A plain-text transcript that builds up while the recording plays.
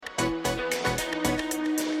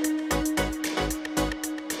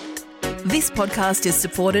This podcast is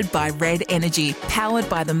supported by Red Energy, powered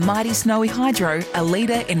by the mighty Snowy Hydro, a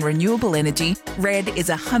leader in renewable energy. Red is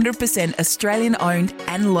 100% Australian owned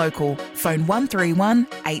and local. Phone 131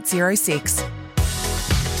 806.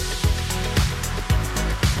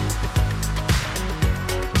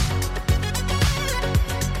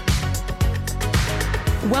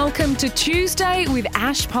 Welcome to Tuesday with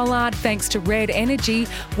Ash Pollard, thanks to Red Energy.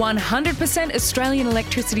 100% Australian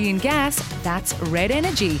electricity and gas, that's Red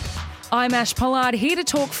Energy. I'm Ash Pollard, here to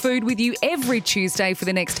talk food with you every Tuesday for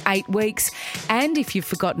the next 8 weeks. And if you've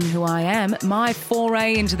forgotten who I am, my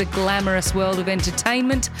foray into the glamorous world of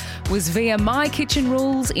entertainment was via My Kitchen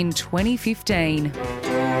Rules in 2015.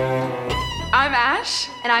 I'm Ash.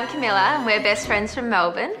 And I'm Camilla, and we're best friends from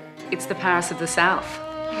Melbourne. It's the Paris of the South.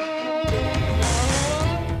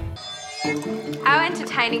 Our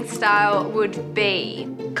entertaining style would be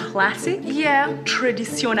Classic, yeah,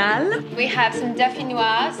 traditionnel. we have some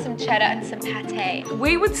dauphinoise, some cheddar and some pate.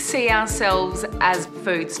 We would see ourselves as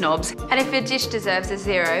food snobs. And if a dish deserves a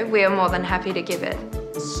 0, we are more than happy to give it.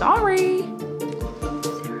 Sorry.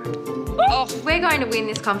 We're going to win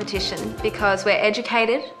this competition because we're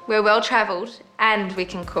educated, we're well travelled, and we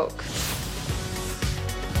can cook.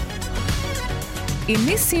 In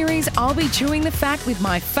this series, I'll be chewing the fat with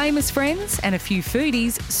my famous friends and a few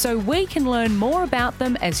foodies so we can learn more about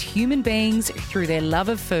them as human beings through their love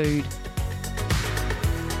of food.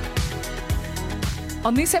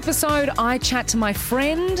 On this episode, I chat to my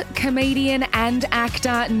friend, comedian and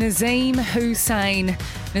actor Nazeem Hussain.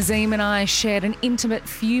 Nazeem and I shared an intimate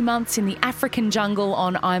few months in the African jungle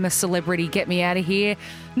on I'm a Celebrity, Get Me Out of Here.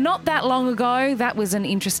 Not that long ago, that was an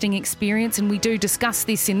interesting experience, and we do discuss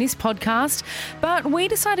this in this podcast, but we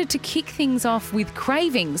decided to kick things off with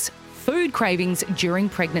cravings, food cravings during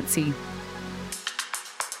pregnancy.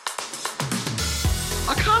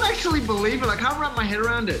 I can't actually believe it. I can't wrap my head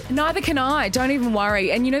around it. Neither can I. Don't even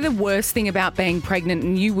worry. And you know the worst thing about being pregnant,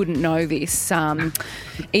 and you wouldn't know this,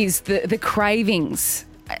 is the cravings.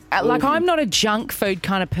 Like, I'm not a junk food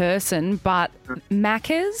kind of person, but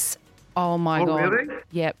Macca's, oh my God. Really?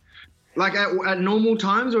 Yep. Like at normal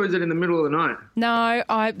times, or is it in the middle of the night? No,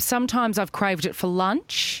 sometimes I've craved it for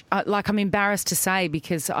lunch. I'm embarrassed to say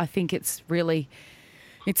because I think it's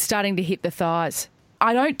starting to hit the thighs.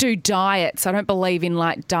 I don't do diets. I don't believe in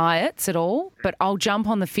diets at all, but I'll jump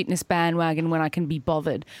on the fitness bandwagon when I can be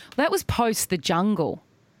bothered. That was post the jungle.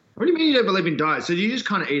 What do you mean you don't believe in diets? So do you just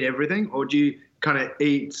kind of eat everything, or do you kind of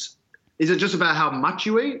eat? Is it just about how much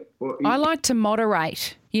you eat? I like to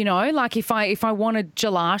moderate. You know, like if I want a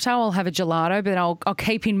gelato, I'll have a gelato, but I'll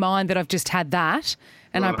keep in mind that I've just had that,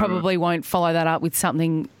 and I probably won't follow that up with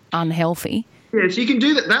something unhealthy. Yeah, so you can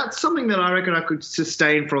do that. That's something that I reckon I could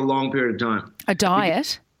sustain for a long period of time. A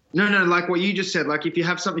diet? No, like what you just said. Like if you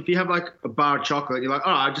have like a bar of chocolate, you're like,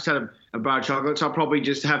 oh, I just had a bar of chocolate, so I'll probably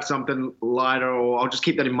just have something lighter, or I'll just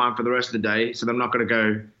keep that in mind for the rest of the day. So I'm not going to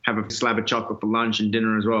go have a slab of chocolate for lunch and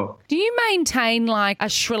dinner as well. Do you maintain like a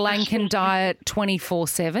Sri Lankan diet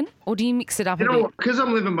 24/7, or do you mix it up a bit? Because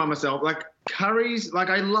I'm living by myself, like curries, like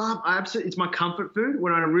I absolutely, it's my comfort food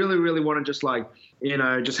when I really, really want to just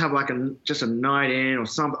just have like a night in or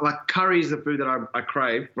something. Like curry is the food that I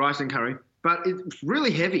crave, rice and curry. But it's really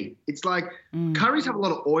heavy. It's like curries have a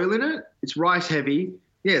lot of oil in it. It's rice heavy.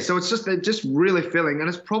 Yeah, so they're just really filling, and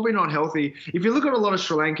it's probably not healthy. If you look at a lot of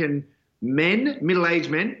Sri Lankan men, middle-aged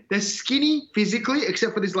men, they're skinny physically,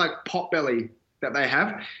 except for this like pot belly that they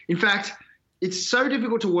have. In fact, it's so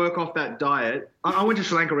difficult to work off that diet. I went to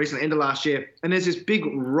Sri Lanka recently, end of last year, and there's this big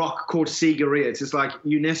rock called Sigiriya. It's this like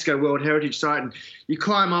UNESCO World Heritage Site, and you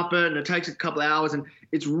climb up it, and it takes a couple of hours, and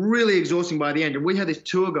it's really exhausting by the end. And we had this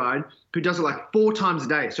tour guide who does it like 4 times a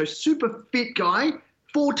day. So super fit guy,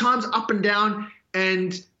 4 times up and down.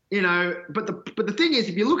 And, but the thing is,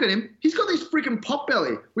 if you look at him, he's got this freaking pot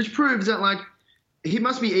belly, which proves that like he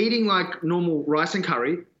must be eating like normal rice and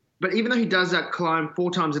curry. But even though he does that climb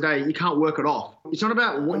 4 times a day, you can't work it off. It's not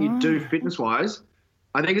about what you do fitness wise.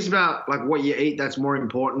 I think it's about like what you eat that's more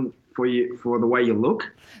important for you, for the way you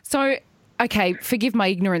look. So, okay, forgive my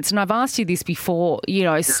ignorance, and I've asked you this before,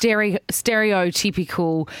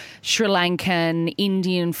 stereotypical Sri Lankan,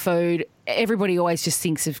 Indian food, everybody always just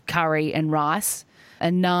thinks of curry and rice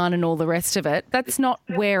and naan and all the rest of it. That's not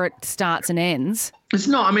where it starts and ends. It's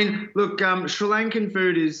not. I mean, look, Sri Lankan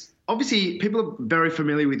food is, obviously people are very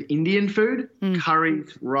familiar with Indian food,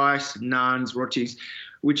 curries, rice, naans, rotis,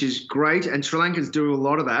 which is great, and Sri Lankans do a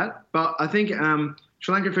lot of that. But I think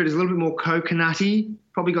Sri Lankan food is a little bit more coconutty,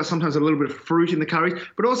 probably got sometimes a little bit of fruit in the curries.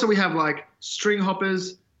 But also we have like string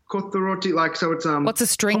hoppers, kotha roti, so it's... What's a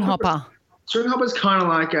string hopper? String hopper is kind of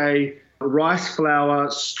like rice flour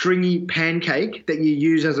stringy pancake that you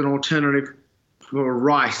use as an alternative for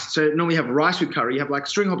rice. So normally you have rice with curry. You have like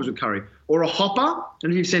string hoppers with curry. Or a hopper.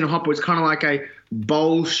 And if you've seen a hopper, it's kind of like a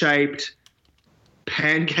bowl-shaped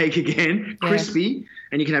pancake again, crispy.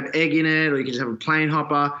 And you can have egg in it, or you can just have a plain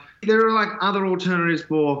hopper. There are like other alternatives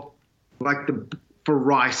for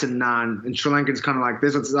rice and naan. And Sri Lankans kind of like,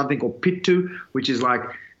 there's something called pittu, which is like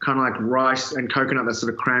kind of like rice and coconut that's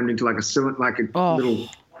sort of crammed into like a little.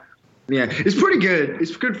 Yeah, it's pretty good.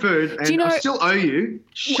 It's good food. And I still owe you.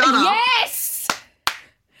 Shut up. Yes!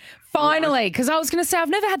 Finally, because I was going to say I've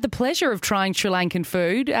never had the pleasure of trying Sri Lankan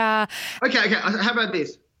food. Okay. How about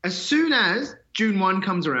this? As soon as June 1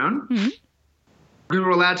 comes around, we're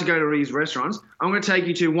allowed to go to these restaurants. I'm going to take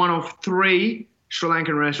you to one of 3 Sri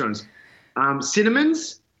Lankan restaurants.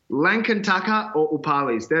 Cinnamon's, Lankantaka, or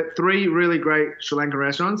Upali's. They're 3 really great Sri Lankan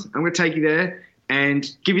restaurants. I'm going to take you there and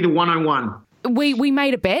give you the 101. We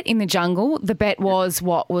made a bet in the jungle. The bet was,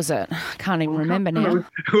 what was it? I can't even remember now.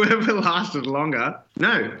 Whoever lasted longer.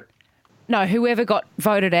 No, whoever got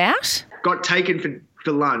voted out. Got taken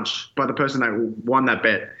for lunch by the person that won that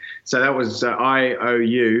bet. So that was I owe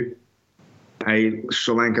you a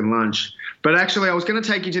Sri Lankan lunch. But actually, I was going to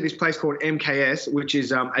take you to this place called MKS, which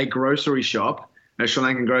is a grocery shop, a Sri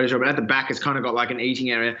Lankan grocery shop. And at the back, it's kind of got like an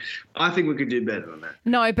eating area. I think we could do better than that.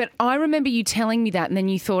 No, but I remember you telling me that, and then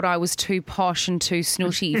you thought I was too posh and too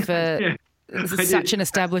snooty for such an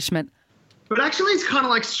establishment. But actually, it's kind of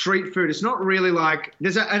like street food. It's not really like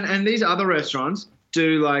and these other restaurants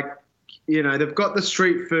do like, they've got the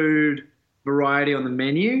street food variety on the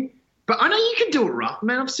menu. But I know you can do it rough,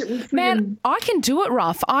 man. Man, I can do it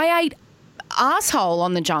rough. I ate asshole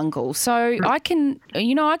on the jungle, so I can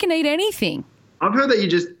eat anything. I've heard that you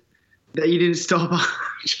didn't stop. I'm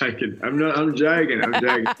joking. I'm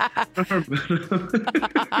joking.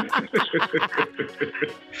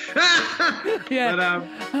 Yeah.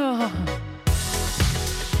 But,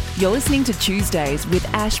 You're listening to Tuesdays with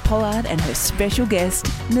Ash Pollard and her special guest,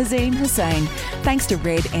 Nazeem Hussain. Thanks to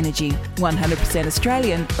Red Energy, 100%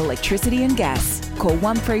 Australian electricity and gas. Call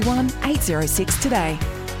 131 806 today.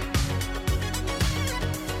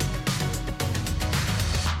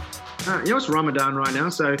 It's Ramadan right now,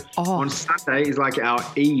 so on Sunday is like our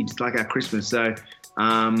Eid, like our Christmas. So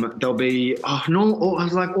there'll be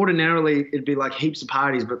ordinarily it'd be like heaps of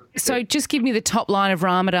parties, but so just give me the top line of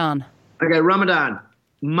Ramadan. Okay, Ramadan,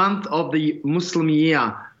 month of the Muslim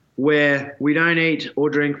year, where we don't eat or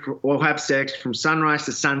drink or have sex from sunrise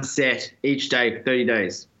to sunset each day, 30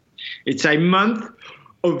 days. It's a month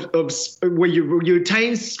of where you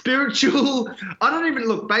attain spiritual.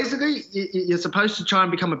 Basically, you're supposed to try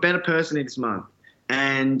and become a better person in this month,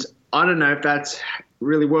 and I don't know if that's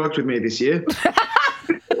really worked with me this year.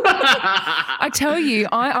 I tell you,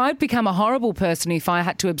 I'd become a horrible person if I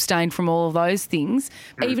had to abstain from all of those things.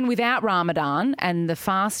 Even without Ramadan and the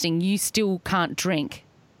fasting, you still can't drink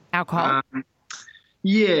alcohol.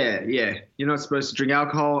 Yeah. You're not supposed to drink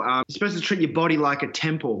alcohol. You're supposed to treat your body like a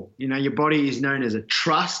temple. Your body is known as a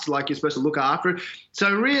trust, like you're supposed to look after it.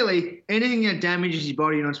 So really, anything that damages your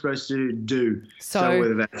body, you're not supposed to do. So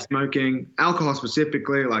whether that's smoking, alcohol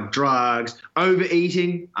specifically, like drugs,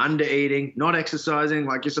 overeating, undereating, not exercising,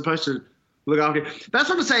 like you're supposed to look after it. That's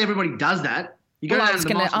not to say everybody does that. I was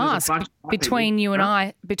going to ask, between you and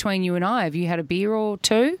I, have you had a beer or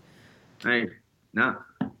two? Hey, no.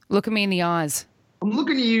 Look at me in the eyes. I'm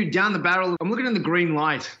looking at you down the barrel. I'm looking in the green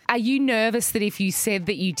light. Are you nervous that if you said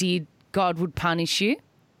that you did, God would punish you?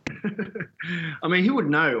 I mean, he would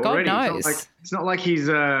know already. God knows. It's not like he's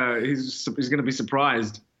going to be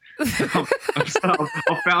surprised.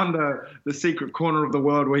 I found the secret corner of the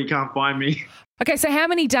world where he can't find me. Okay, so how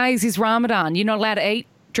many days is Ramadan? You're not allowed to eat,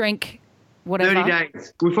 drink, whatever? 30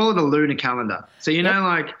 days. We follow the lunar calendar. So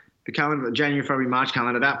like the calendar, the January, February, March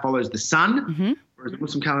calendar, that follows the sun. Mm-hmm. Whereas the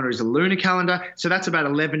Muslim calendar is a lunar calendar. So that's about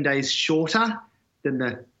 11 days shorter than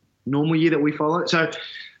the normal year that we follow. So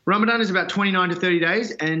Ramadan is about 29 to 30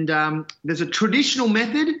 days. And there's a traditional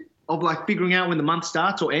method of like figuring out when the month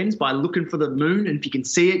starts or ends by looking for the moon. And if you can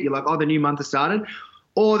see it, you're like, the new month has started.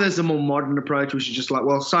 Or there's a more modern approach, which is just like,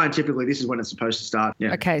 scientifically, this is when it's supposed to start.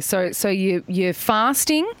 Yeah. Okay, so you're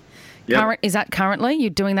fasting. Yep. Is that currently?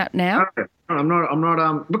 You're doing that now? I'm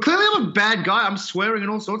not. But clearly I'm a bad guy. I'm swearing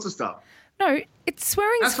and all sorts of stuff. No,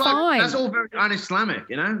 swearing's fine. That's all very un-Islamic,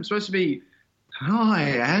 I'm supposed to be,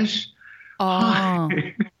 hi, Ash. Oh.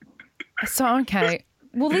 Hi. So, okay.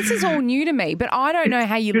 Well, this is all new to me, but I don't know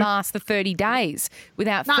how you last the 30 days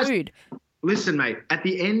without food. Listen, mate, at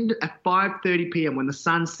the end, at 5:30 p.m. when the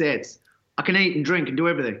sun sets, I can eat and drink and do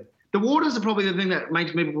everything. The waters are probably the thing that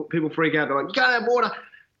makes people freak out. They're like, you can't have water.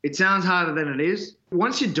 it sounds harder than it is.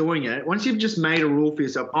 Once you're doing it, once you've just made a rule for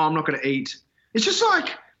yourself, I'm not going to eat. It's just like,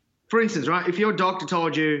 for instance, right, if your doctor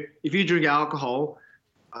told you if you drink alcohol,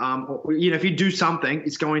 or, if you do something,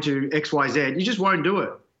 it's going to X, Y, Z, you just won't do it.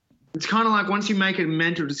 It's kind of like once you make a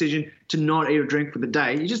mental decision to not eat or drink for the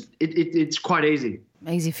day, it's quite easy.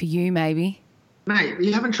 Easy for you, maybe. Mate,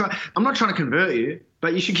 you haven't tried. I'm not trying to convert you,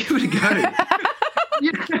 but you should give it a go.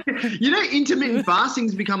 Intermittent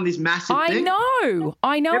fasting's become this massive thing.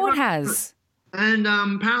 I know it has. And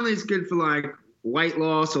apparently it's good for like weight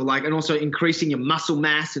loss and also increasing your muscle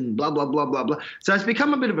mass and blah, blah, blah, blah, blah. So it's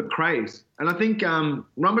become a bit of a craze. And I think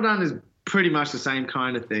Ramadan is pretty much the same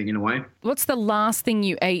kind of thing in a way. What's the last thing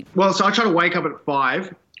you eat? Well, so I try to wake up at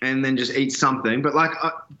 5 and then just eat something. But like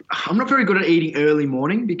I'm not very good at eating early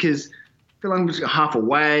morning because I feel like I'm just half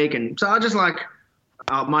awake. And so I just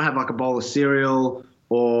I might have like a bowl of cereal,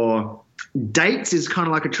 or dates is kind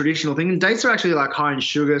of like a traditional thing. And dates are actually like high in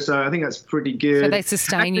sugar, so I think that's pretty good. So they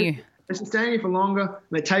sustain you. They sustain you for longer, and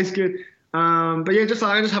they taste good. But yeah, I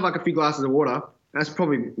just have like a few glasses of water. That's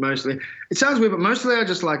probably mostly. It sounds weird, but mostly I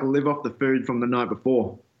just like live off the food from the night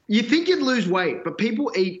before. You think you'd lose weight, but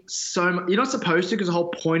people eat so much. You're not supposed to, because the whole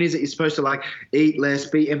point is that you're supposed to like eat less,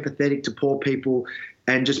 be empathetic to poor people,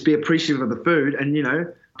 and just be appreciative of the food.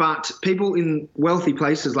 And but people in wealthy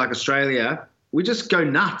places like Australia, we just go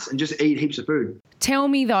nuts and just eat heaps of food. Tell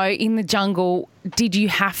me though, in the jungle, did you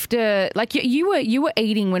have to you were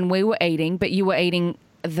eating when we were eating, but you were eating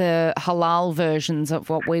the halal versions of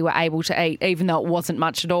what we were able to eat, even though it wasn't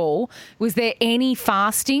much at all. Was there any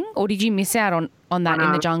fasting, or did you miss out on that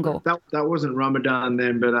in the jungle? That wasn't Ramadan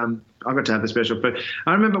then, but I got to have the special food.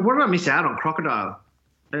 I remember, what did I miss out on? Crocodile.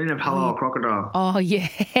 I didn't have halal crocodile. Oh, yes.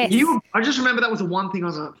 I just remember that was the one thing I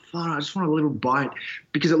was like, I just want a little bite,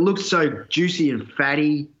 because it looked so juicy and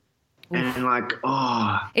fatty. And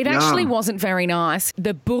it actually wasn't very nice.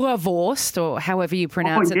 The boerewors, or however you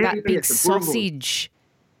pronounce it, that big sausage.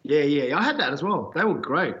 Yeah, I had that as well. They were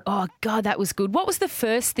great. Oh, God, that was good. What was the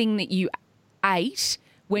first thing that you ate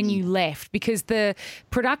when you left? Because the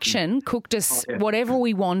production cooked us whatever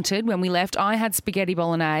we wanted when we left. I had spaghetti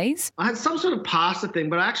bolognese. I had some sort of pasta thing,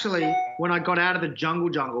 but actually when I got out of the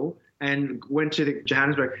jungle and went to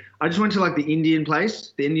Johannesburg, I just went to like the Indian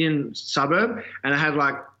place, the Indian suburb, and I had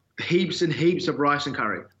like heaps and heaps of rice and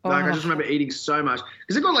curry. Like I just remember eating so much,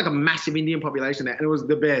 because they've got like a massive Indian population there, and it was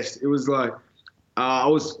the best. It was like, I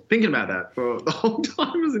was thinking about that for the whole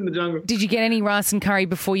time I was in the jungle. Did you get any rice and curry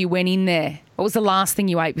before you went in there? What was the last thing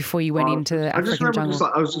you ate before you went into the African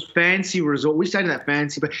jungle? I was just fancy resort. We stayed in that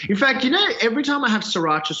fancy. But in fact, every time I have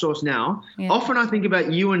sriracha sauce now, often I think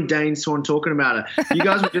about you and Dane Swan talking about it. You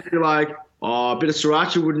guys would just be like, a bit of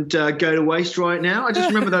sriracha wouldn't go to waste right now. I just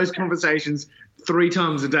remember those conversations 3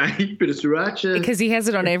 times a day. Bit of sriracha. Because he has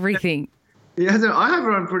it on everything. Yeah, I have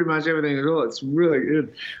it on pretty much everything as well. It's really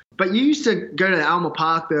good. But you used to go to Alma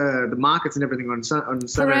Park, the markets and everything on Saturday,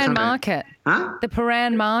 Paran Market. Huh? The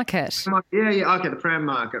Paran Market. Yeah. Okay, the Paran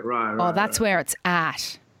Market, right. That's where it's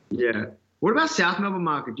at. Yeah. What about South Melbourne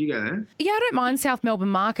Market? Do you go there? Yeah, I don't mind South Melbourne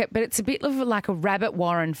Market, but it's a bit of like a rabbit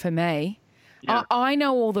warren for me. Yeah. I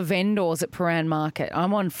know all the vendors at Paran Market.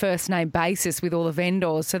 I'm on first name basis with all the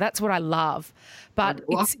vendors, so that's what I love. But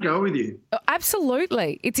I can go with you.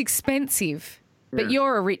 Absolutely. It's expensive, but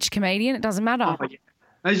you're a rich comedian. It doesn't matter. Oh, yeah.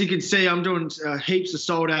 As you can see, I'm doing heaps of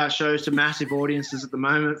sold-out shows to massive audiences at the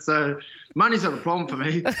moment, so money's not a problem for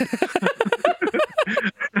me.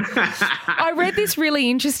 I read this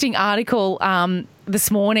really interesting article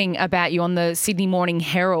this morning about you on the Sydney Morning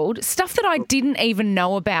Herald, stuff that I didn't even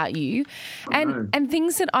know about you, and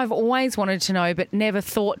things that I've always wanted to know but never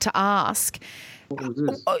thought to ask. What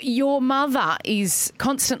was this? Your mother is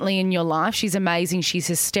constantly in your life. She's amazing. She's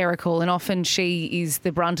hysterical, and often she is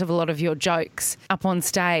the brunt of a lot of your jokes up on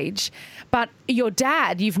stage. But your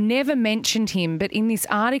dad, you've never mentioned him, but in this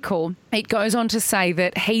article, it goes on to say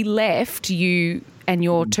that he left you and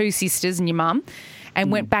your 2 sisters and your mum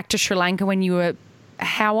and went back to Sri Lanka when you were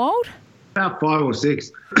how old? About 5 or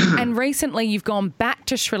 6. And recently you've gone back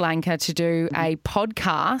to Sri Lanka to do a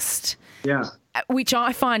podcast. Yeah. Which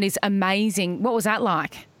I find is amazing. What was that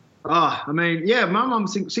like? Oh, I mean, yeah, my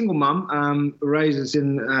mum's single mum, raises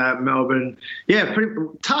in Melbourne. Yeah, pretty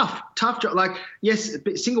tough job. Like, yes,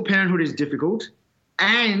 single parenthood is difficult,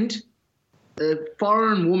 and a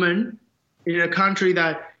foreign woman in a country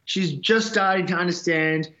that she's just starting to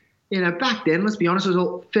understand. Back then, let's be honest, there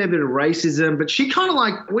was a fair bit of racism, but she kind of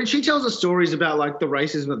like, when she tells us stories about like the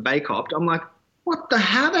racism that they copped, I'm like,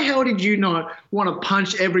 how the hell did you not want to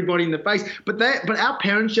punch everybody in the face? But our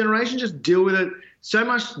parents' generation just deal with it so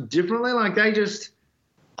much differently. Like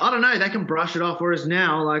I don't know, they can brush it off. Whereas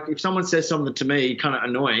now, like if someone says something to me kind of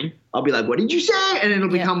annoying, I'll be like, what did you say? And it'll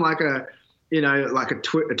become like a, like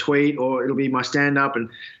a tweet, or it'll be my stand up, and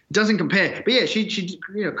it doesn't compare. But yeah, she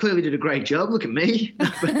clearly did a great job. Look at me.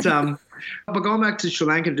 But going back to Sri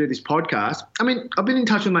Lanka to do this podcast, I mean, I've been in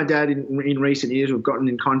touch with my dad in recent years. We've gotten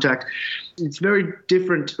in contact. It's very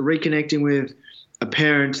different reconnecting with a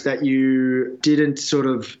parent that you didn't sort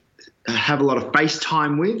of have a lot of face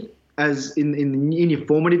time with as in your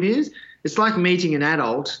formative years. It's like meeting an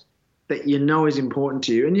adult that you know is important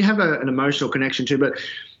to you and you have an emotional connection to, but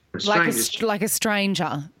like a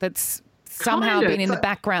stranger that's somehow been in the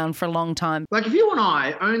background for a long time. Like if you and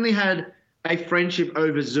I only had a friendship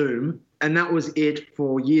over Zoom and that was it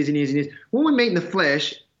for years and years and years, when we meet in the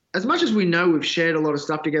flesh, as much as we know we've shared a lot of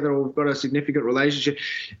stuff together or we've got a significant relationship,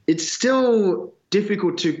 it's still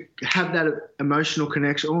difficult to have that emotional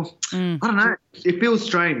connection. I don't know. It feels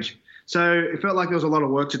strange. So it felt like there was a lot of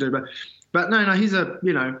work to do. But no, he's a,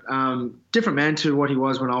 different man to what he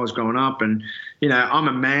was when I was growing up. And, I'm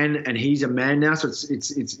a man and he's a man now. So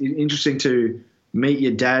it's interesting to meet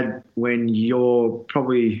your dad when you're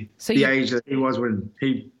probably the age that he was when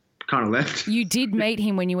he kind of left. You did meet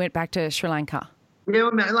him when you went back to Sri Lanka? Yeah,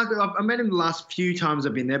 I met him the last few times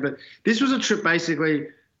I've been there, but this was a trip basically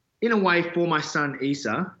in a way for my son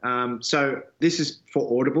Issa. So this is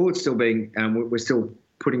for Audible. It's still being, we're still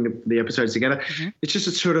putting the episodes together. Mm-hmm. It's just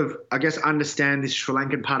to sort of, I guess, understand this Sri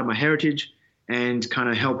Lankan part of my heritage and kind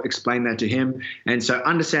of help explain that to him. And so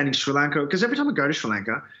understanding Sri Lanka, because every time I go to Sri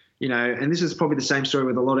Lanka, and this is probably the same story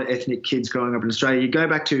with a lot of ethnic kids growing up in Australia, you go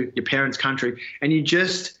back to your parents' country and you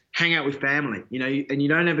just hang out with family, and you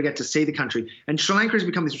don't ever get to see the country. And Sri Lanka has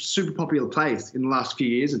become this super popular place in the last few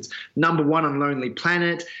years. It's number one on Lonely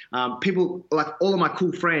Planet. People, like all of my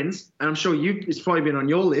cool friends, and I'm sure it's probably been on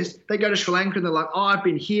your list, they go to Sri Lanka and they're like, oh, I've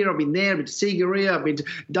been here, I've been there, I've been to Sigiriya, I've been to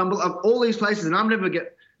Dumble, all these places, and I've never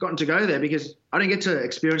gotten to go there because I didn't get to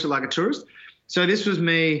experience it like a tourist. So this was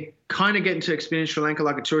me kind of getting to experience Sri Lanka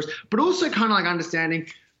like a tourist, but also kind of like understanding,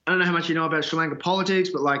 I don't know how much you know about Sri Lanka politics,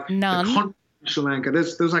 but like none. Sri Lanka. There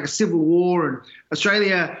was like a civil war, and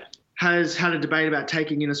Australia has had a debate about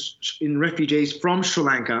taking in refugees from Sri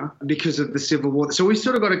Lanka because of the civil war. So we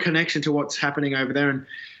sort of got a connection to what's happening over there, and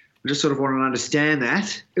we just sort of want to understand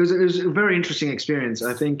that. It was a very interesting experience.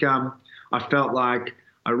 I think I felt like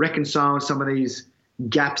I reconciled some of these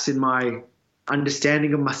gaps in my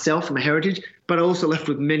understanding of myself and my heritage, but I also left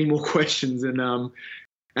with many more questions. And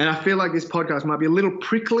I feel like this podcast might be a little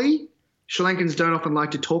prickly. Sri Lankans don't often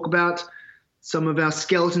like to talk about some of our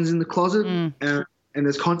skeletons in the closet, and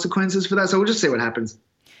there's consequences for that. So we'll just see what happens.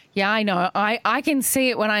 Yeah, I know. I can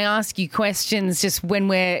see it when I ask you questions, just when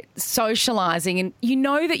we're socialising, and you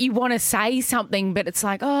know that you want to say something, but it's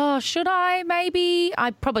like, oh, should I? Maybe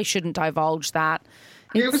I probably shouldn't divulge that.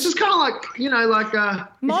 Yeah, it was just kind of like,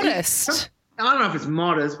 modest. I don't know if it's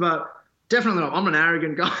modest, but definitely not. I'm an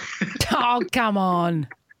arrogant guy. Oh, come on.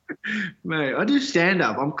 Mate, I do stand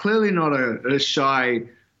up. I'm clearly not a shy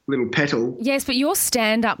little petal. Yes, but your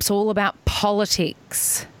stand-up's all about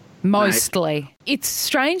politics, mostly. Mate. It's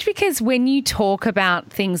strange because when you talk about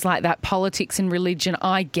things like that, politics and religion,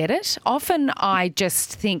 I get it. Often I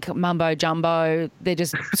just think mumbo jumbo. They're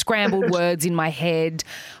just scrambled words in my head.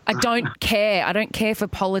 I don't care. I don't care for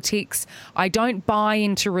politics. I don't buy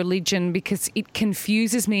into religion because it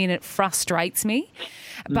confuses me and it frustrates me.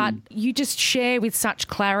 But you just share with such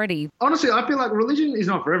clarity. Honestly, I feel like religion is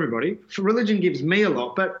not for everybody. Religion gives me a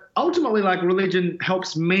lot, but ultimately, like, religion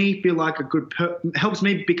helps me feel like helps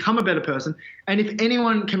me become a better person. And if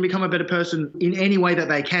anyone can become a better person in any way that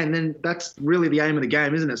they can, then that's really the aim of the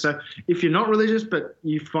game, isn't it? So if you're not religious, but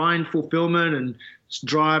you find fulfillment and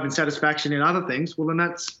drive and satisfaction in other things, well, then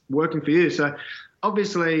that's working for you. So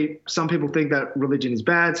obviously, some people think that religion is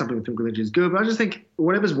bad. Some people think religion is good. But I just think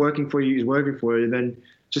whatever's working for you is working for you. Then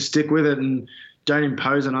just stick with it and don't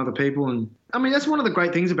impose on other people. And I mean, that's one of the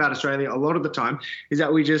great things about Australia a lot of the time is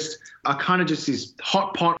that we just are kind of just this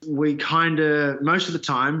hot pot. We kind of, most of the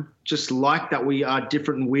time, just like that we are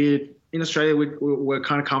different and weird. In Australia, we're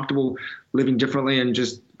kind of comfortable living differently and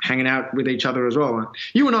just hanging out with each other as well.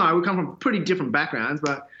 You and I, we come from pretty different backgrounds,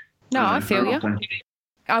 but... No, I feel you.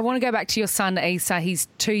 I want to go back to your son, Issa. He's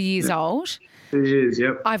 2 years old. 2 years,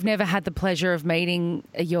 yep. I've never had the pleasure of meeting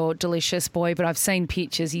your delicious boy, but I've seen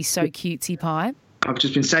pictures. He's so cutesy pie. I've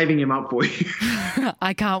just been saving him up for you.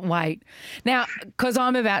 I can't wait. Now, because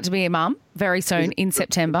I'm about to be a mum very soon in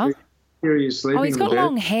September. Seriously. Oh, he's got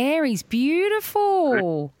long hair. He's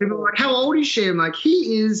beautiful. People are like, how old is she? I'm like,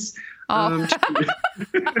 he is Oh.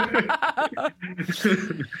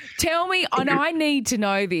 Tell me, and I need to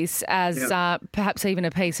know this as perhaps even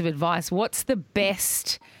a piece of advice. What's the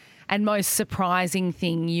best and most surprising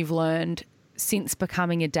thing you've learned since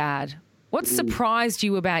becoming a dad? What surprised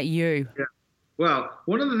you about you? Yeah. Well,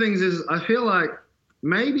 one of the things is I feel like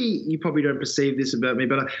maybe you probably don't perceive this about me,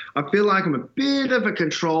 but I feel like I'm a bit of a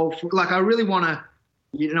control. Like I really want to,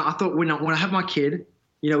 I thought when I have my kid,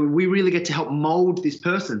 we really get to help mold this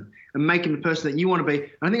person and make him the person that you want to be.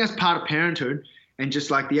 And I think that's part of parenthood. And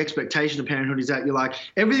just like the expectation of parenthood is that you're like,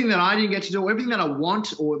 everything that I didn't get to do, everything that I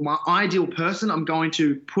want or my ideal person, I'm going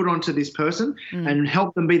to put onto this person and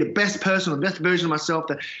help them be the best person or the best version of myself.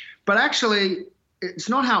 But actually, it's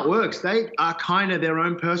not how it works. They are kind of their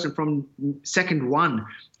own person from second one.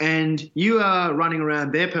 And you are running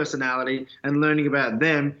around their personality and learning about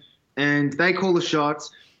them. And they call the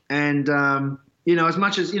shots. And, as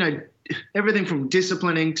much as, everything from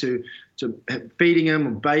disciplining to feeding them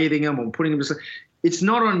or bathing them or putting them to sleep, it's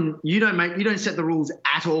not on, you don't set the rules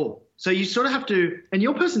at all. So you sort of have to, and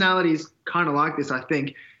your personality is kind of like this, I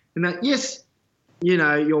think, in that, yes,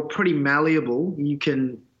 you're pretty malleable. You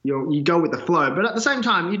go with the flow, but at the same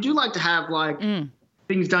time, you do like to have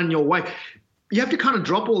things done your way. You have to kind of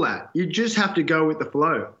drop all that. You just have to go with the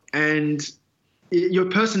flow, and your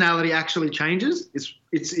personality actually changes.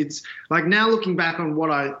 It's like now looking back on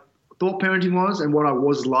what I thought parenting was and what I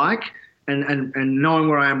was like, and knowing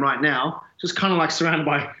where I am right now, just kind of like surrounded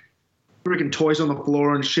by freaking toys on the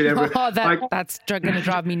floor and shit everywhere. Oh, that's going to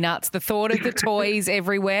drive me nuts. The thought of the toys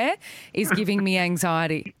everywhere is giving me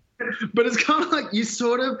anxiety. But it's kind of like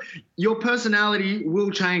your personality will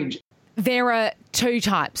change. There are two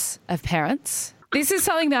types of parents. This is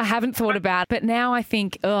something that I haven't thought about, but now I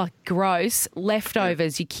think, gross,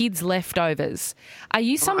 leftovers, your kids' leftovers. Are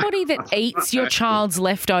you somebody that eats your child's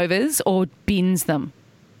leftovers or bins them?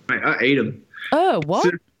 Mate, I eat them. Oh, what?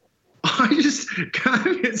 So I just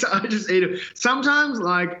eat them. Sometimes,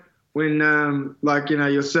 when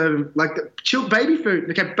you're serving the chilled baby food,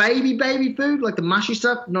 okay, baby food, like the mushy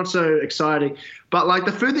stuff, not so exciting. But like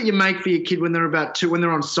the food that you make for your kid when they're about 2, when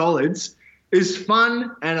they're on solids, is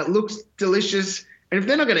fun and it looks delicious. And if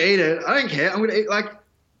they're not going to eat it, I don't care. I'm going to eat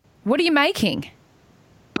What are you making?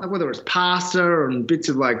 Whether it's pasta and bits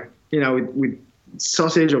of with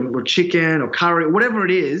sausage or chicken or curry, whatever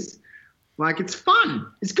it is. It's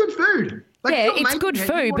fun. It's good food. It's good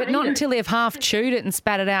food, but not until they've half chewed it and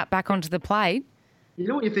spat it out back onto the plate. You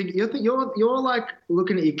know what you think? You're like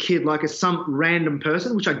looking at your kid like as some random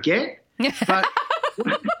person, which I get. But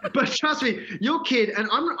but trust me, your kid, and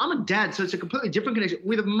I'm a dad, so it's a completely different connection.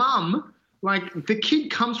 With a mum, the kid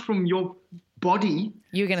comes from your body.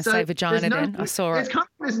 You were going to say vagina then. I saw it.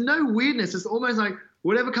 There's no weirdness. It's almost like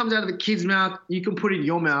whatever comes out of the kid's mouth, you can put in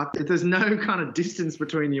your mouth. There's no kind of distance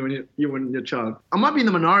between you and your child. I might be in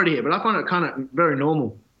the minority here, but I find it kind of very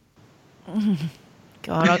normal.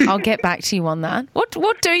 God, I'll get back to you on that.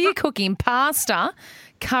 What do you cook in? Pasta,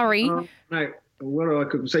 curry? No, what do I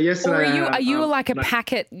cook? So yesterday... Or are you like a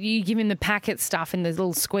packet? You give him the packet stuff in the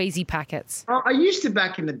little squeezy packets? I used to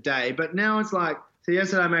back in the day, but now it's so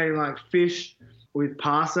yesterday I made him fish with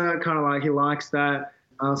pasta, kind of like he likes that.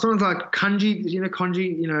 Something like congee,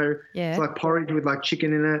 congee, it's like porridge with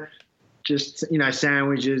chicken in it, just,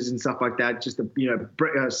 sandwiches and stuff like that. Just,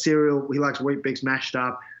 cereal. He likes Wheat Bix mashed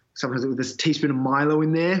up, sometimes with this teaspoon of Milo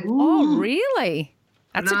in there. Ooh. Oh, really?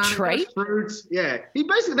 That's a treat. Fruits. Yeah. He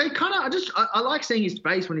basically, I like seeing his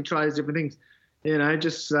face when he tries different things,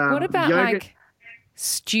 what about yogurt.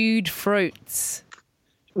 Stewed fruits?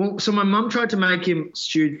 Well, so my mum tried to make him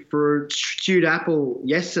stewed apple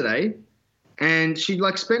yesterday. And she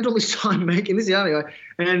spent all this time making this the other guy,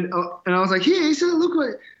 and I was like, here, he said, look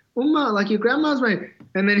like Umma, like your grandma's made.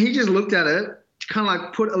 And then he just looked at it, kind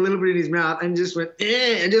of put a little bit in his mouth, and just went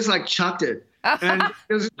and just chucked it. And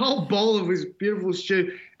there was a whole bowl of his beautiful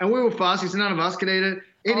stew, and we were fasting, so none of us could eat it.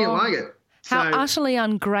 He didn't like it. How utterly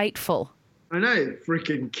ungrateful. I know,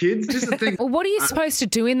 freaking kids. Just the thing. Well, what are you supposed to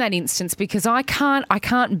do in that instance? Because I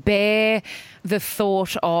can't bear the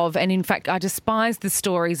thought of, and in fact, I despise the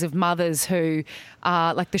stories of mothers who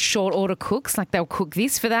are like the short order cooks. Like they'll cook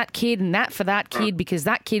this for that kid and that for that kid because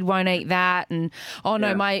that kid won't eat that. And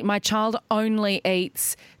my child only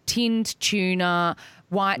eats tinned tuna,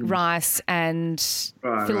 white rice, and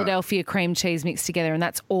Philadelphia cream cheese mixed together, and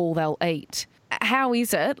that's all they'll eat. How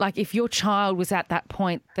is it? If your child was at that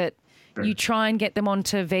point that you try and get them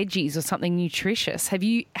onto veggies or something nutritious. Have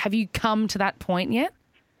you come to that point yet?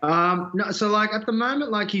 No. So at the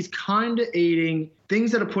moment, he's kind of eating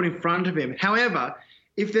things that are put in front of him. However,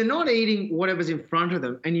 if they're not eating whatever's in front of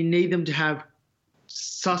them and you need them to have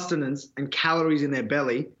sustenance and calories in their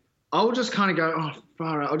belly, I'll just kind of go, oh,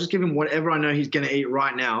 far out. I'll just give him whatever I know he's going to eat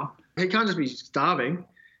right now. He can't just be starving.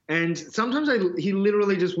 And sometimes he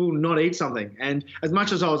literally just will not eat something. And as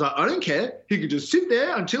much as I was like, I don't care, he could just sit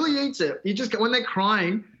there until he eats it. You just, when they're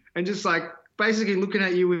crying and just like basically looking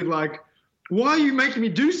at you with like, why are you making me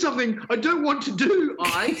do something I don't want to do,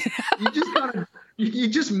 eyes? You just kind of, you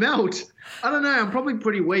just melt. I don't know. I'm probably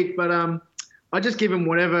pretty weak, but I just give him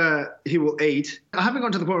whatever he will eat. I haven't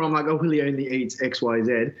got to the point where I'm like, oh, he only eats X, Y,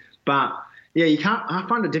 Z. But yeah, I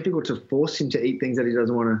find it difficult to force him to eat things that he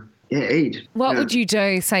doesn't want to eat. What would you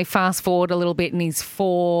do? Say fast forward a little bit and he's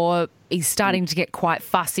 4, he's starting to get quite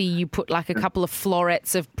fussy. You put like a couple of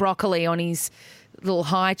florets of broccoli on his little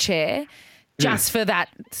high chair just for that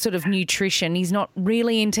sort of nutrition. He's not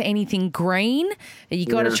really into anything green. You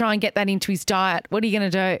got to try and get that into his diet. What are you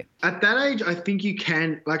going to do? At that age, I think you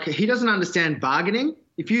can, like, he doesn't understand bargaining.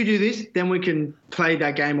 If you do this, then we can play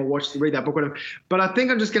that game or read that book, whatever. But I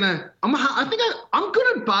think I'm just going to, I'm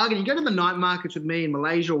good at bargaining. You go to the night markets with me in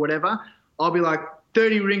Malaysia or whatever, I'll be like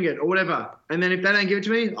 30 ringgit or whatever. And then if they don't give it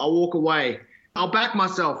to me, I'll walk away. I'll back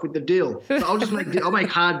myself with the deal. So I'll make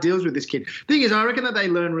hard deals with this kid. Thing is, I reckon that they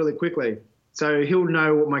learn really quickly. So he'll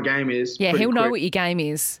know what my game is. Yeah, he'll know what your game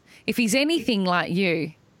is. If he's anything like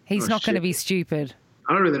you, he's not going to be stupid.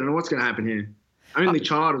 I don't really know what's going to happen here. Only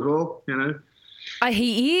child as well, you know.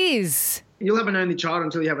 He is. You'll have an only child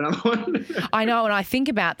until you have another one. I know, and I think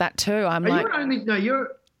about that too. I'm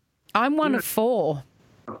I'm one of 4.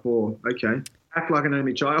 4, okay. Act like an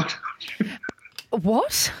only child.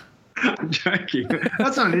 What? I'm joking.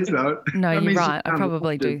 That's not it, though. No, you're right. I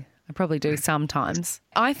probably do. I probably do sometimes.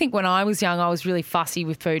 I think when I was young, I was really fussy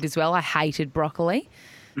with food as well. I hated broccoli.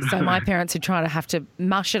 So my parents would try to have to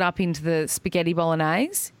mush it up into the spaghetti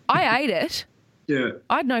bolognese. I ate it. Yeah.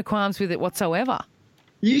 I had no qualms with it whatsoever.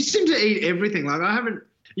 You seem to eat everything. Like,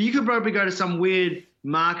 you could probably go to some weird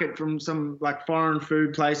market from some like foreign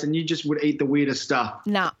food place and you just would eat the weirdest stuff.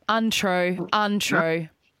 Nah, untrue. No.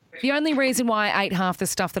 The only reason why I ate half the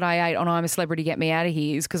stuff that I ate on I'm a Celebrity, Get Me Out of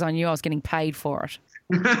Here is because I knew I was getting paid for it.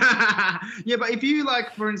 Yeah, but if you,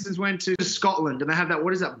 like, for instance, went to Scotland and they have that,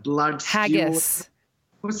 what is that, blood stew? Haggis.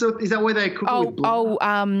 Is that where they cook it with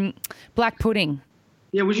blood? Black pudding.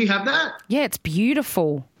 Yeah, would you have that? Yeah, it's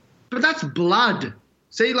beautiful. But that's blood.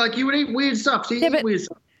 See, like, you would eat weird stuff. So you eat weird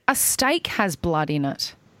stuff. A steak has blood in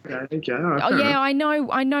it. Okay. All right, oh, yeah, I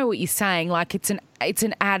know what you're saying. Like, it's an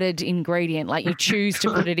added ingredient. Like, you choose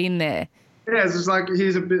to put it in there. Yeah, it's just like,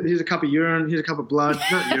 here's a cup of urine, here's a cup of blood.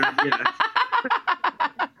 Not urine, you know.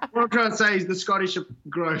 What I'm trying to say is the Scottish are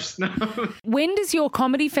gross. No. When does your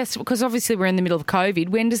comedy festival, because obviously we're in the middle of COVID,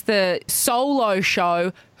 when does the solo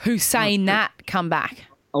show Who Saying That come back?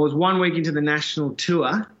 I was 1 week into the national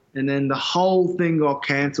tour and then the whole thing got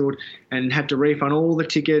cancelled and had to refund all the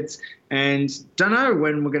tickets and don't know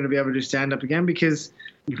when we're going to be able to do stand-up again because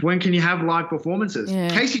when can you have live performances? Yeah.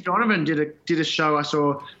 Casey Donovan did a show I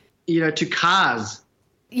saw, to Cars.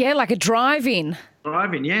 Yeah, like a drive-in.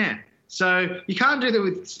 Drive-in, yeah. So you can't do that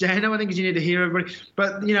with stand-up, I think, because you need to hear everybody.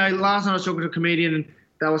 But, last night I was talking to a comedian and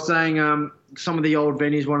they were saying some of the old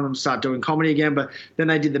venues, one of them start doing comedy again, but then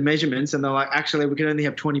they did the measurements and they're like, actually, we can only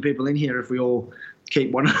have 20 people in here if we all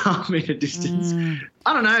keep 1.5 metre distance.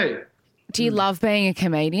 I don't know. Do you love being a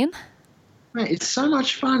comedian? Mate, it's so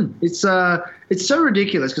much fun. It's so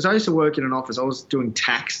ridiculous because I used to work in an office. I was doing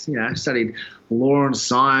tax, studied law and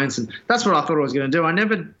science, and that's what I thought I was going to do.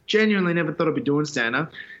 I genuinely never thought I'd be doing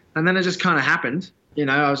stand-up. And then it just kind of happened.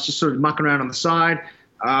 I was just sort of mucking around on the side,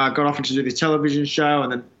 got offered to do this television show,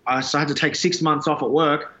 and then I had to take 6 months off at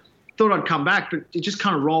work. Thought I'd come back, but it just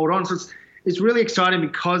kind of rolled on. So it's really exciting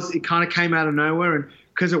because it kind of came out of nowhere and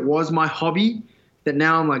because it was my hobby that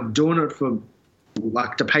now I'm like doing it for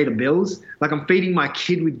like to pay the bills. Like I'm feeding my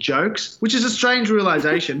kid with jokes, which is a strange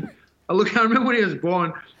realization. I remember when he was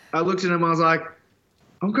born, I looked at him, I was like,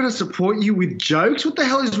 I'm going to support you with jokes? What the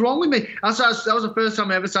hell is wrong with me? That was the first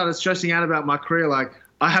time I ever started stressing out about my career. Like,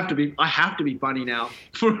 I have to be funny now.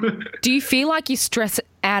 Do you feel like you stress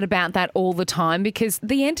out about that all the time? Because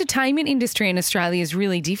the entertainment industry in Australia is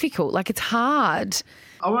really difficult. Like, it's hard.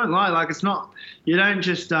 I won't lie. Like, it's not, you don't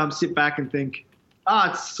just sit back and think,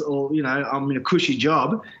 I'm in a cushy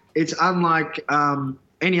job. It's unlike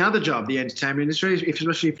any other job, the entertainment industry,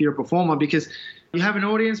 especially if you're a performer, because you have an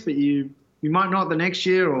audience, but you might not the next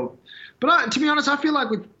year But to be honest, I feel like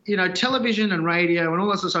with, television and radio and all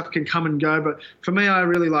that sort of stuff can come and go. But for me, I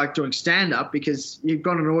really like doing stand-up because you've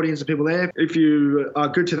got an audience of people there. If you are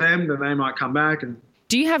good to them, then they might come back. And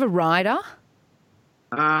do you have a rider?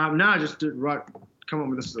 No, just come on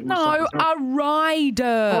with this. No, a rider.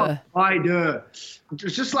 Oh, rider.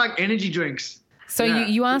 It's just like energy drinks. So Yeah.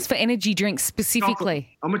 you asked for energy drinks specifically.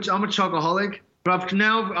 I'm a chocoholic, but I've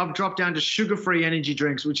dropped down to sugar-free energy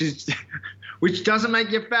drinks, which doesn't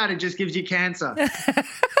make you fat. It just gives you cancer. But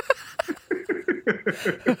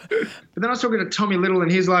then I was talking to Tommy Little,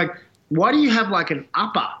 and he's like, "Why do you have like an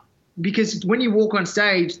upper? Because when you walk on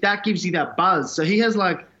stage, that gives you that buzz." So he has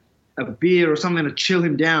like a beer or something to chill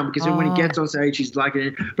him down, because then when he gets on stage, he's like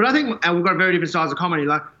it. But I think we've got very different styles of comedy.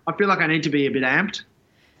 Like, I feel like I need to be a bit amped.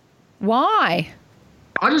 Why?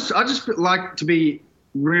 I just like to be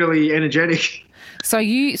really energetic. So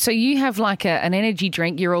you have like an energy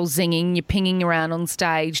drink. You're all zinging. You're pinging around on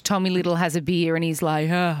stage. Tommy Little has a beer and he's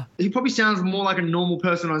like, He probably sounds more like a normal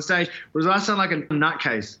person on stage, whereas I sound like a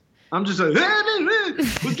nutcase. I'm just like,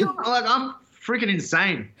 what's going on? Like, I'm freaking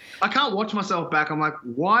insane. I can't watch myself back. I'm like,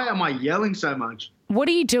 why am I yelling so much? What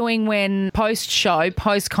are you doing when post-show,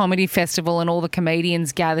 post-comedy festival, and all the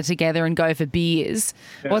comedians gather together and go for beers?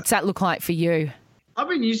 Yeah. What's that look like for you? I've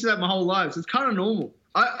been used to that my whole life, so it's kind of normal.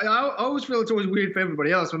 I always feel it's always weird for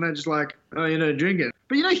everybody else when they're just like, oh, you know, drinking.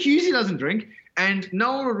 But, you know, Hughesy doesn't drink, and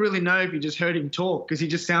no one would really know if you just heard him talk, because he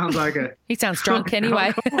just sounds like a... He sounds drunk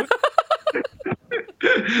anyway.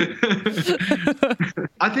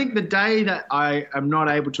 I think the day that I am not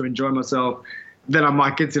able to enjoy myself, then I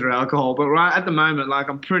might consider alcohol. But right at the moment, like,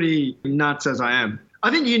 I'm pretty nuts as I am.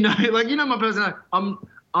 I think my personality.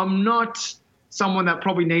 I'm not someone that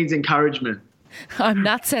probably needs encouragement. I'm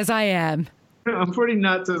nuts as I am. I'm pretty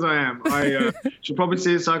nuts as I am. I should probably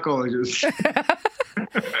see a psychologist.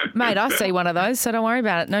 Mate, I see one of those, so don't worry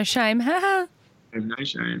about it. No shame. No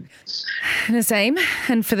shame. Nazeem,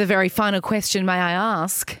 and for the very final question, may I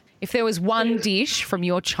ask, if there was one dish from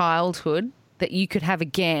your childhood that you could have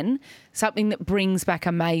again, something that brings back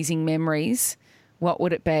amazing memories, what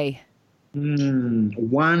would it be?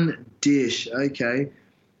 One dish, okay.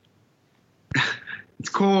 It's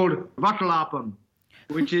called Vatalapam,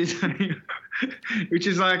 which is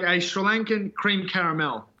like a Sri Lankan cream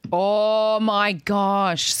caramel. Oh my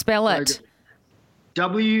gosh, spell it.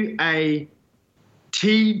 WATTAL,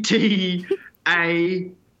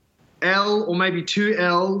 or maybe two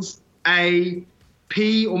L's, AP,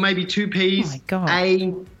 or maybe two P's, oh my God.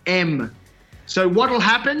 AM. So what'll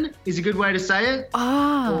happen is a good way to say it.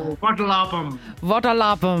 Or Vatalapam.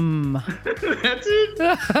 Vatalapam. That's it.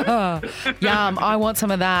 Yum, I want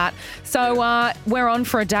some of that. So we're on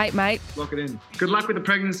for a date, mate. Lock it in. Good luck with the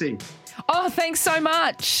pregnancy. Oh, thanks so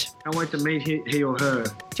much. Can't wait to meet he or her.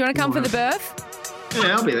 Do you want to come for the birth?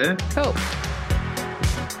 Yeah, I'll be there. Cool.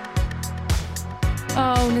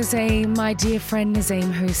 Oh, Nazeem, my dear friend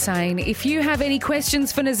Nazeem Hussain. If you have any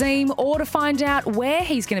questions for Nazeem or to find out where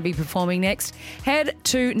he's going to be performing next, head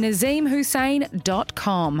to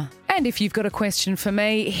nazeemhussain.com. And if you've got a question for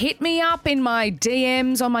me, hit me up in my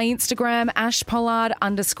DMs on my Instagram, ashpollard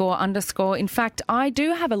 __. In fact, I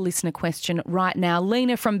do have a listener question right now.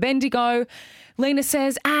 Lena from Bendigo. Lena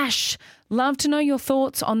says, Ash, love to know your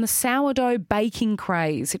thoughts on the sourdough baking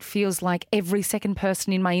craze. It feels like every second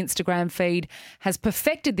person in my Instagram feed has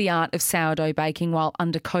perfected the art of sourdough baking while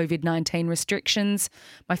under COVID-19 restrictions.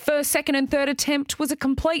 My first, second and third attempt was a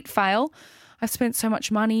complete fail. I've spent so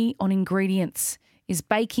much money on ingredients. Is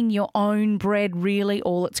baking your own bread really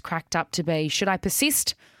all it's cracked up to be? Should I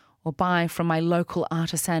persist or buy from my local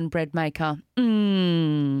artisan bread maker?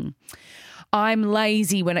 I'm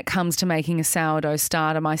lazy when it comes to making a sourdough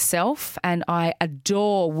starter myself, and I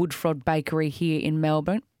adore Woodfrog Bakery here in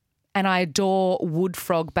Melbourne. So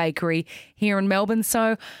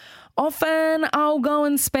often I'll go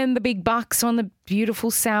and spend the big bucks on a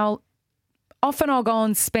beautiful sourdough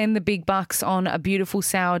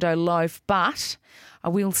loaf, but I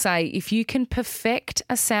will say, if you can perfect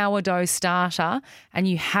a sourdough starter and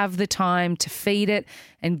you have the time to feed it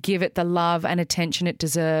and give it the love and attention it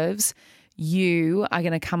deserves, you are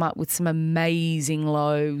going to come up with some amazing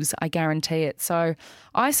loaves, I guarantee it. So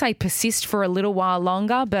I say persist for a little while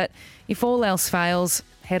longer, but if all else fails,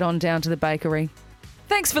 head on down to the bakery.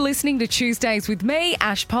 Thanks for listening to Tuesdays with me,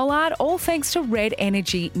 Ash Pollard, all thanks to Red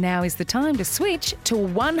Energy. Now is the time to switch to a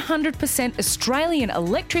 100% Australian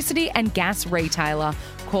electricity and gas retailer.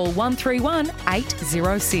 Call 131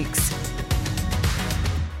 806.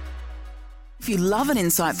 If you love an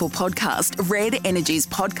insightful podcast, Red Energy's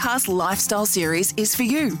podcast lifestyle series is for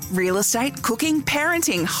you. Real estate, cooking,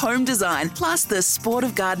 parenting, home design, plus the sport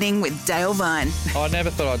of gardening with Dale Vine. I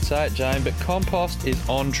never thought I'd say it, Jane, but compost is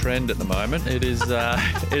on trend at the moment. It is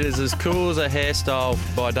as cool as a hairstyle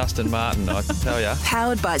by Dustin Martin, I can tell you.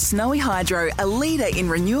 Powered by Snowy Hydro, a leader in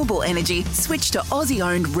renewable energy, switch to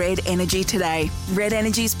Aussie-owned Red Energy today. Red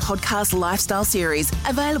Energy's podcast lifestyle series,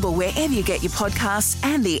 available wherever you get your podcasts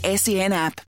and the SEN app.